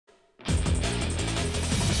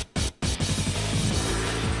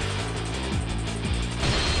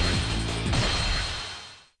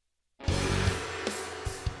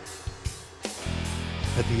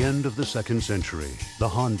the end of the 2nd century, the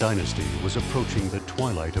Han Dynasty was approaching the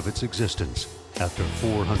twilight of its existence after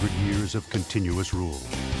 400 years of continuous rule.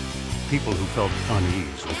 People who felt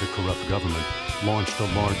unease with the corrupt government launched a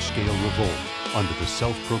large-scale revolt under the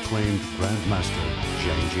self-proclaimed Grand Master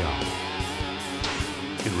Zhang Jiao.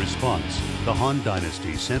 In response, the Han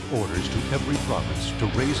Dynasty sent orders to every province to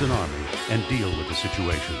raise an army and deal with the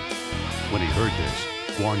situation. When he heard this,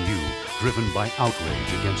 Guan Yu, driven by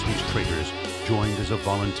outrage against these traitors, joined as a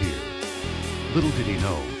volunteer. Little did he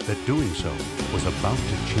know that doing so was about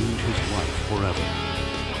to change his life forever.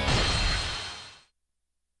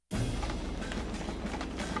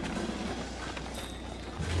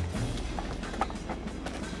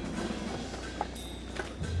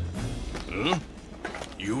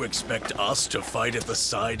 You expect us to fight at the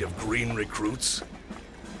side of green recruits?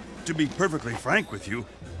 To be perfectly frank with you,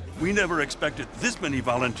 we never expected this many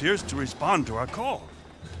volunteers to respond to our call.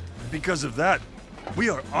 Because of that, we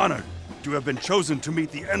are honored to have been chosen to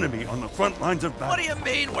meet the enemy on the front lines of battle. What do you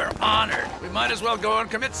mean we're honored? We might as well go and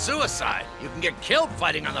commit suicide. You can get killed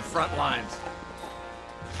fighting on the front lines.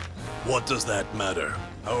 What does that matter?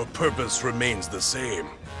 Our purpose remains the same.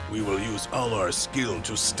 We will use all our skill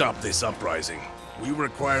to stop this uprising. We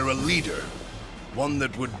require a leader, one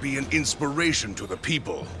that would be an inspiration to the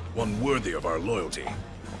people, one worthy of our loyalty.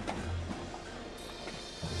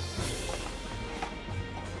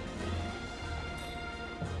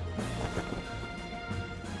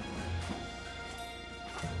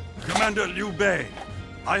 Commander Liu Bei,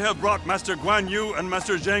 I have brought Master Guan Yu and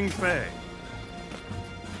Master Zheng Fei.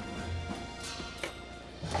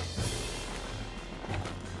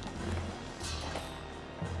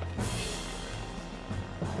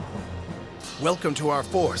 Welcome to our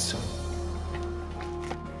force.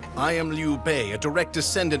 I am Liu Bei, a direct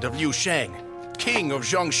descendant of Liu Shang, king of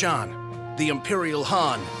Zhongshan. The Imperial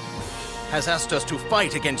Han has asked us to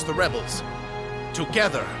fight against the rebels.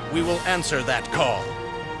 Together, we will answer that call.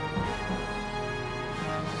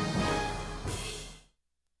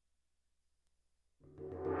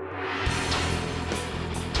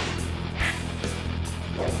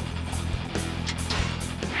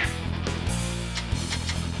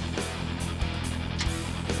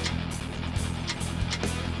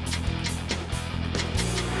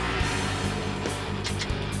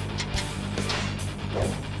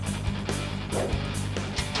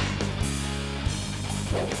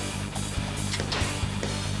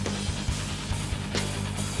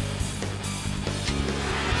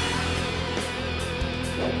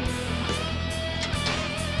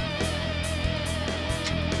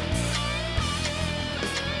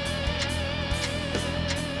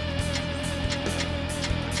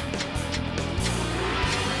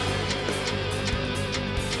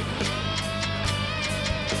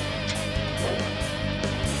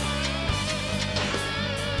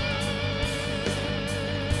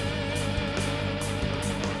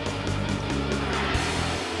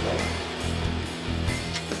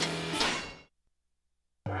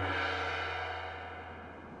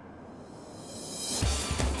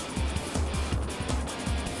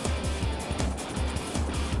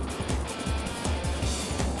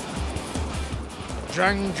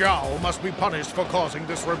 Zhang Jiao must be punished for causing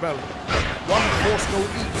this rebellion. One force go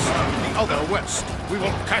east, the other west. We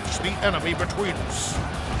will catch the enemy between us.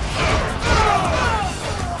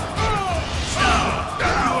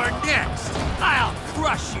 You are next! I'll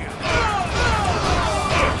crush you!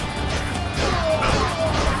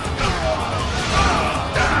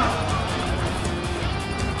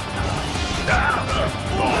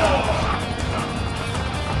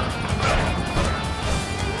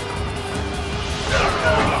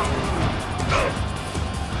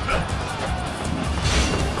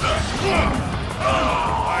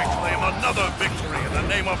 I claim another victory in the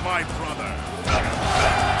name of my brother.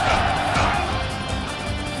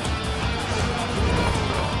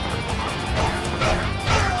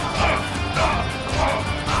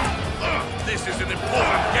 This is an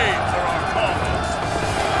important game for our cause.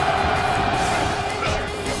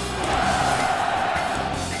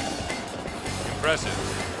 Impressive.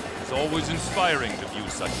 It's always inspiring to view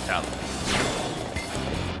such talent.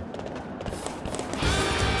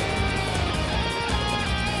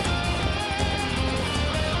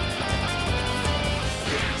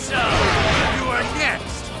 So, you are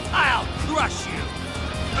next! I'll crush you!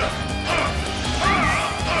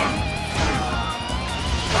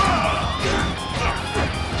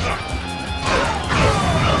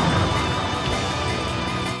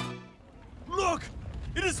 Look!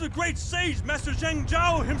 It is the great sage, Master Zhang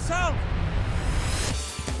Jiao himself!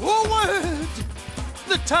 Forward!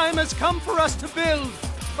 The time has come for us to build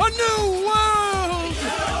a new world!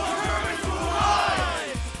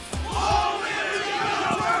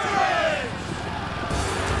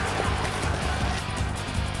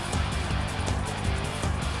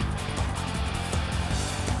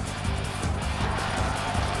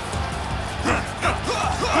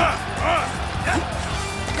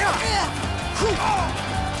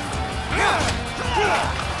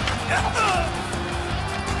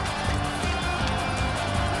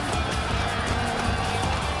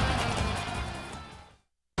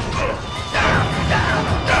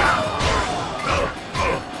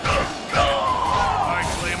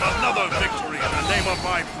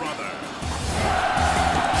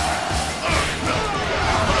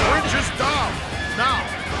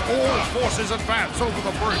 Forces advance over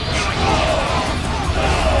the bridge.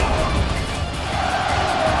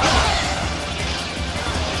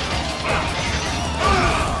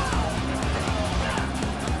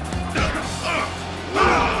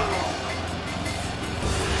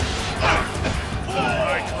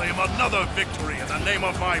 I claim another victory in the name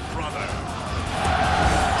of my brother.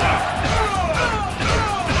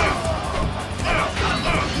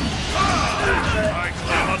 I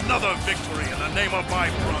claim another victory in the name of my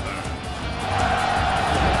brother.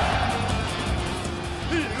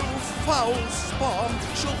 You foul spawn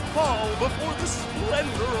shall fall before the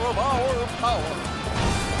splendor of our power.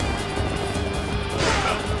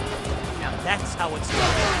 Now that's how it's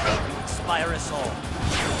done. You inspire us all.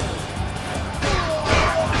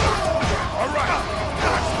 All right,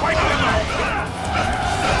 let's fight them out.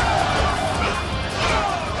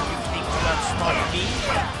 You think you outsmart me?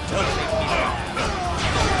 Don't make me laugh.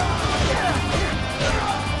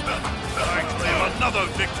 Another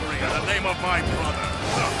victory in the name of my brother.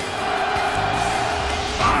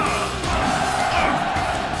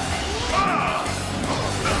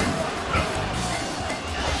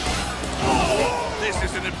 This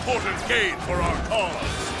is an important gain for our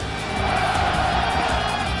cause.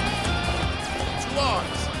 To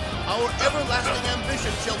arms! Our everlasting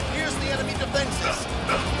ambition shall pierce the enemy defenses.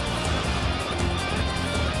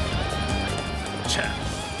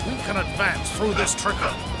 We can advance through this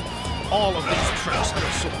trigger. All of these tricks have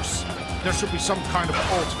a source. There should be some kind of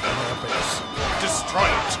altar in their base. Destroy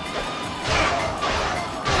it.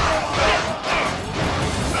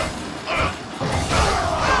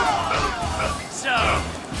 So,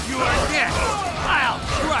 you are next. I'll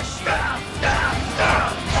crush you.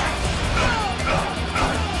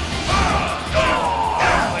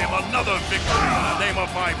 Claim another victory in the name of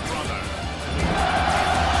my brother.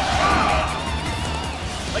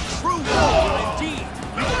 A true warrior indeed.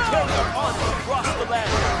 We will carry our honor across the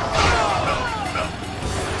land.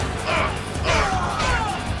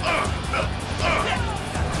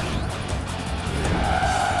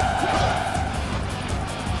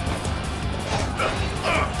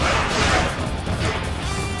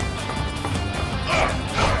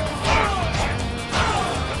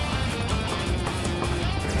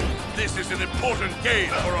 This is an important gain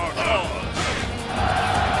for our cause.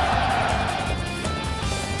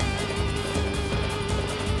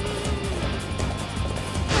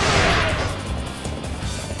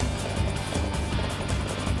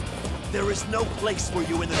 There is no place for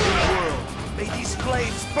you in the new world. May these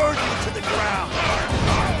flames burn you to the ground.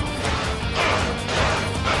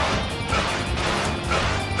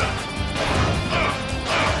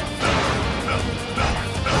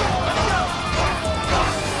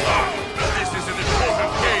 This is an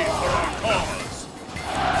important gain for our cause.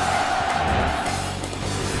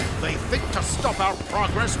 They think to stop our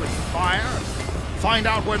progress with fire? Find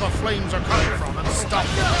out where the flames are coming from and stop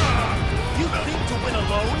them. You think to win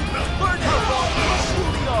alone? Learn how wrong you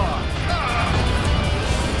truly are!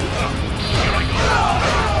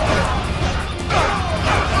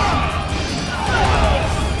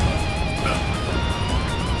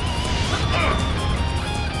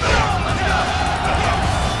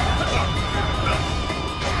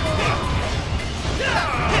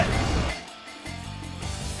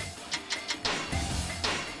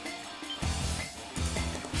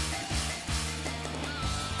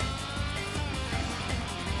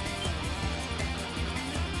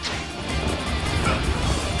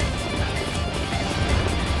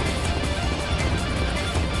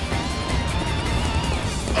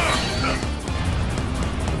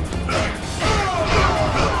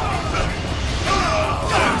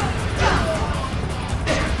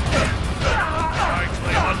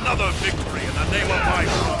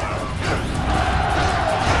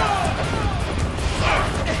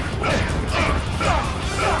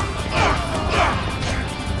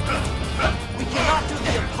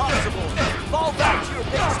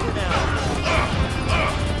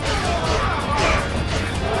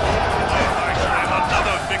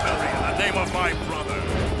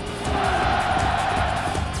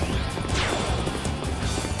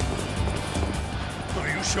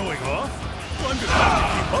 showing off? Wonder how to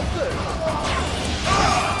keep up there.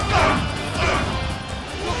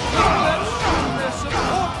 Their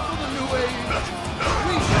support for the new age.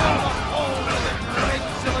 We shall uphold the great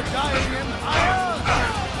Zilla dying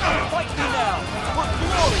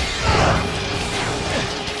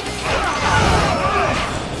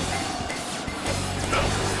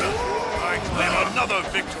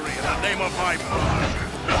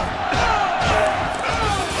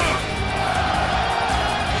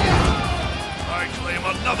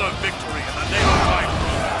another victory in the name of my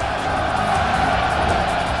brother.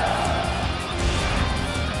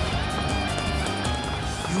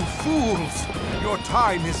 You fools! Your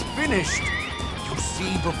time is finished! You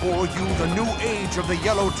see before you the new age of the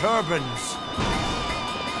Yellow Turbans.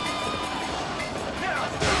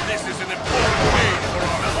 This is an important day for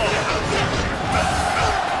our cause.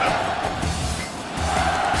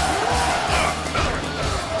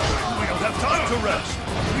 We don't have time to rest.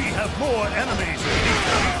 We have more enemies to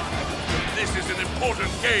defeat. This is an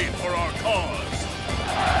important gain for our cause.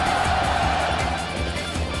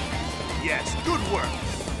 Yes, good work.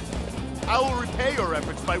 I will repay your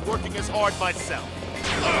efforts by working as hard myself.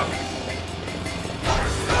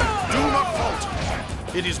 Do not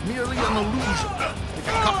falter. It is merely an illusion. If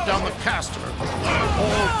you cut down the caster,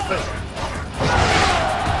 all fail.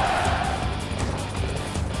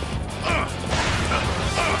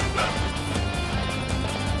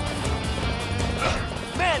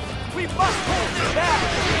 Men, we must hold this back!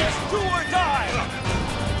 It's do or die!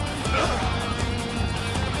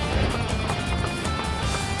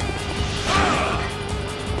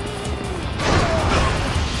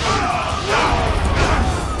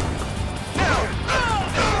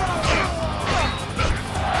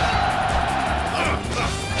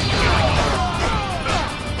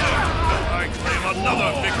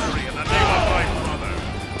 Another victory in the name of my brother.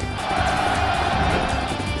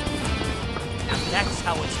 That's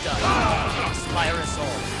how it's done. Inspire us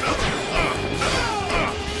all.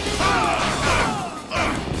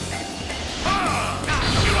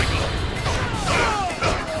 Here I go.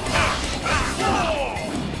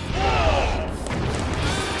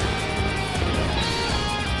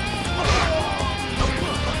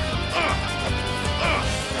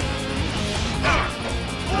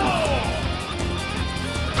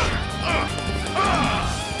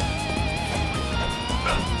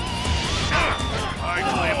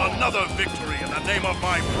 Another victory in the name of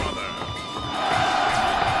my brother.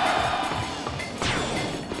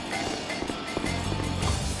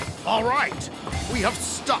 All right, we have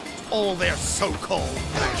stopped all their so-called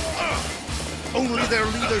plans. Only their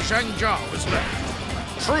leader Zhang Zhao is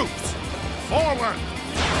left. Troops, forward!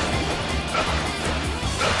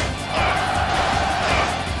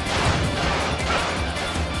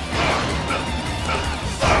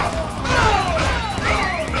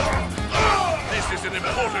 An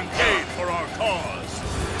important gain for our cause.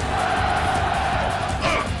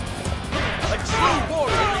 A true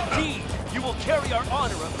warrior indeed! You will carry our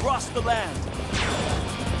honor across the land.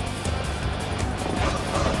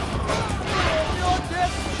 Your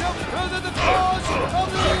death shall further the cause of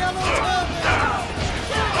the Yellow Turban!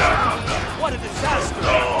 What a disaster! I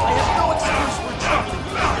have no excuse for troubling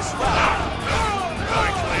you in this round. I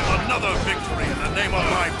claim another victory in the name of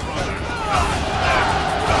my brother.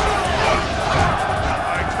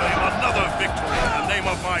 Another victory in the name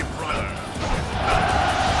of my brother.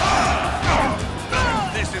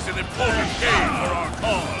 This is an important gain for our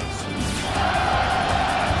cause.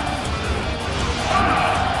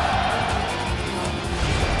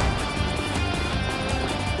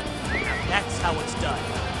 That's how it's done.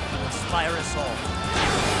 Inspire us all.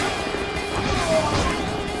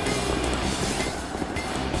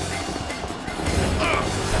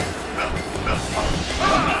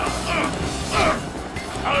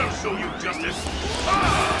 I'll show you justice.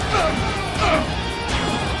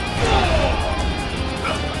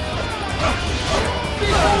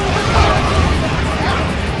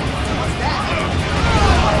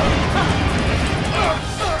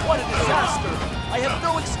 What a disaster! I have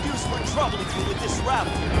no excuse for troubling you with this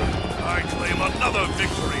rabble. I claim another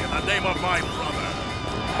victory in the name of my brother.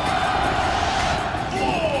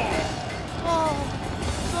 Oh,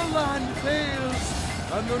 the land fails,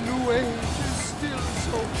 and the new age is still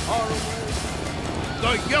so far away.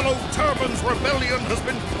 The Yellow Turbans' rebellion has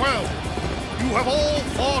been quelled. You have all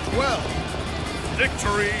fought well.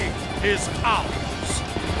 Victory is ours.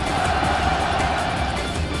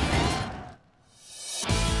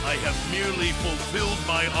 I have merely fulfilled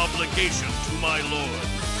my obligation to my lord.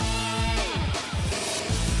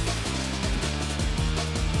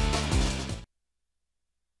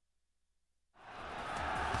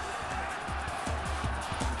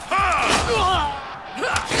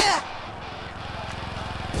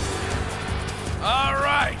 All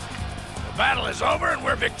right. The battle is over and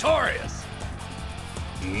we're victorious.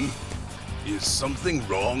 Is something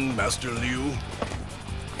wrong, Master Liu?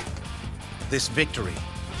 This victory,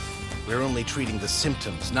 we're only treating the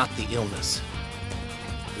symptoms, not the illness.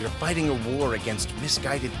 We are fighting a war against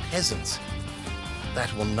misguided peasants.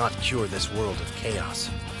 That will not cure this world of chaos.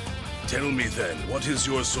 Tell me then, what is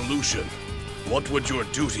your solution? What would your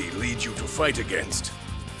duty lead you to fight against?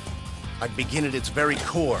 I'd begin at its very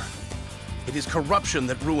core. It is corruption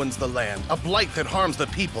that ruins the land, a blight that harms the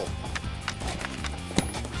people.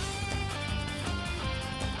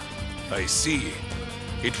 I see.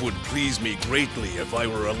 It would please me greatly if I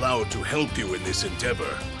were allowed to help you in this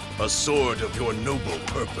endeavor. A sword of your noble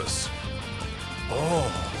purpose.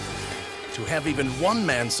 Oh, to have even one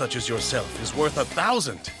man such as yourself is worth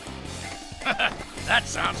 1,000. That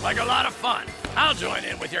sounds like a lot of fun. I'll join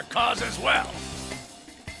in with your cause as well.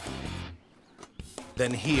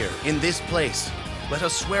 Then here, in this place, let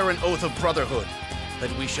us swear an oath of brotherhood,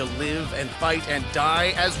 that we shall live and fight and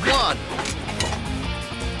die as one.